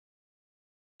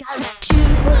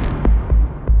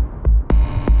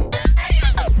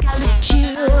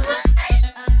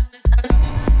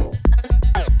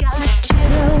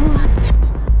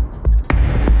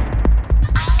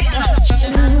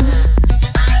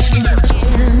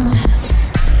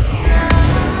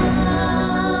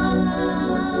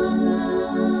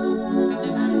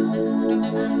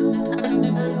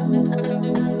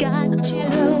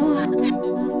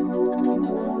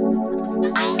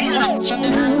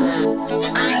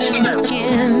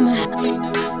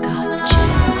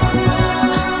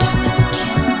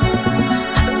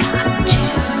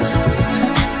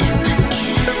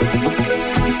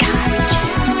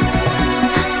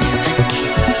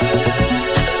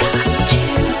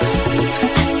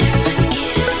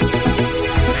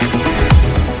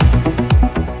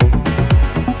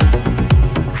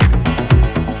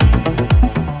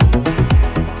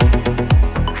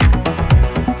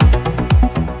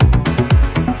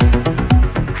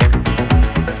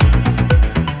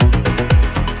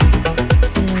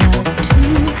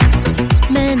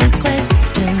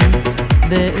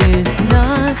There is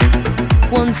not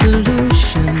one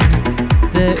solution.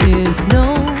 There is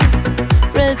no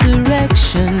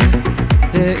resurrection.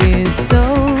 There is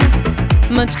so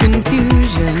much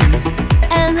confusion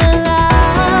and a lot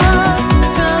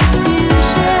of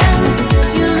profusion.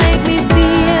 You make me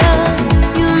feel,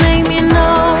 you make me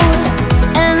know,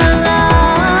 and a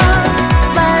lot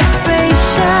of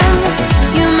vibration.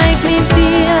 You make me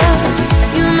feel,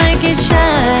 you make it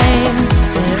shine.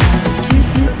 There are too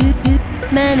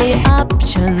many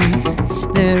options.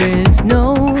 There is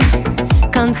no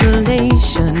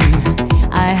consolation.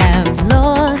 I have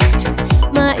lost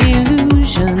my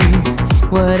illusions.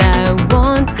 What I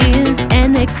want is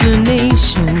an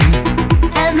explanation.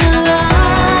 And the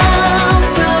love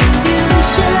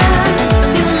profusion.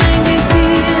 You make me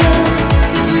feel,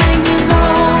 you make me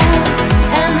know.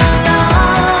 And the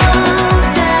love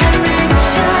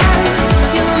direction.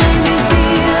 You make me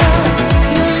feel,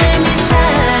 you make me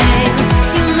shine.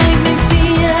 You make me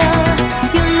feel,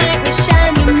 you make me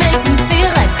shine. You make me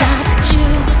feel I got you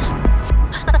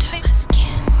under my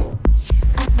skin.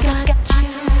 I got you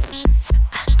under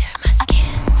my skin.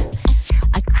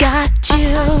 I got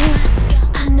you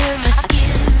under my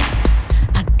skin.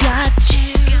 I got you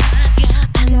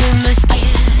under my skin.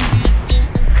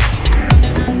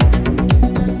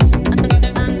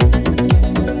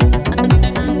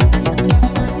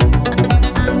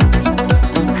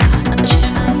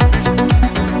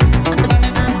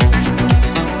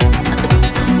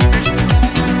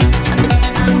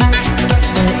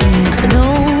 There is no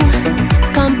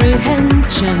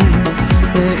comprehension.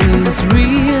 There is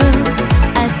real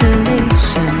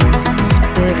isolation.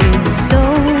 There is so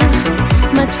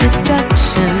much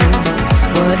destruction.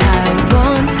 What I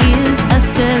want is a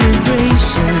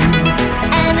celebration.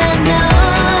 And I know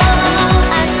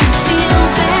I can feel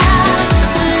bad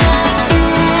when I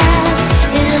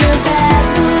get in a bad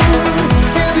mood.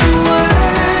 And the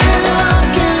world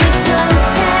can look so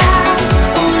sad.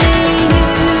 Only you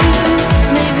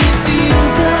make me feel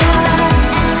good.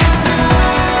 And I know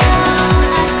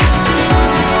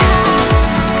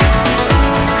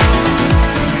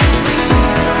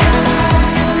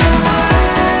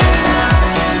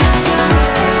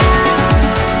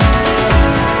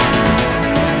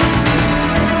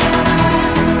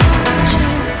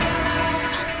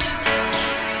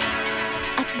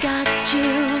I got you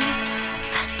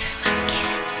under my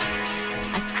skin.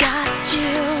 I got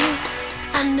you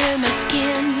under my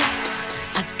skin.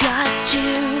 I got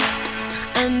you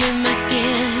under my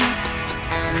skin.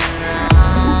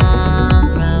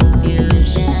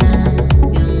 Profusion.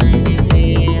 You make me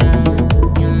feel,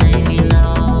 you make me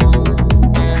know,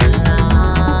 and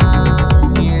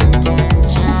love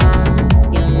intention.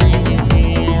 You make me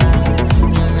feel,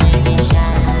 you make me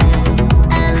shine,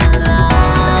 and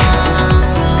love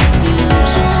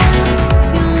profusion.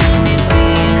 You make me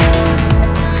feel,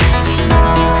 you make me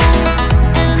know,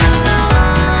 and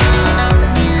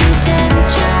love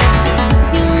intention.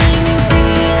 You make me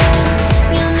feel,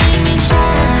 you make me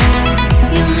shine.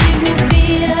 You make me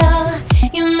feel,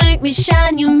 you make me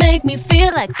shine. You make me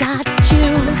feel I got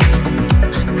you.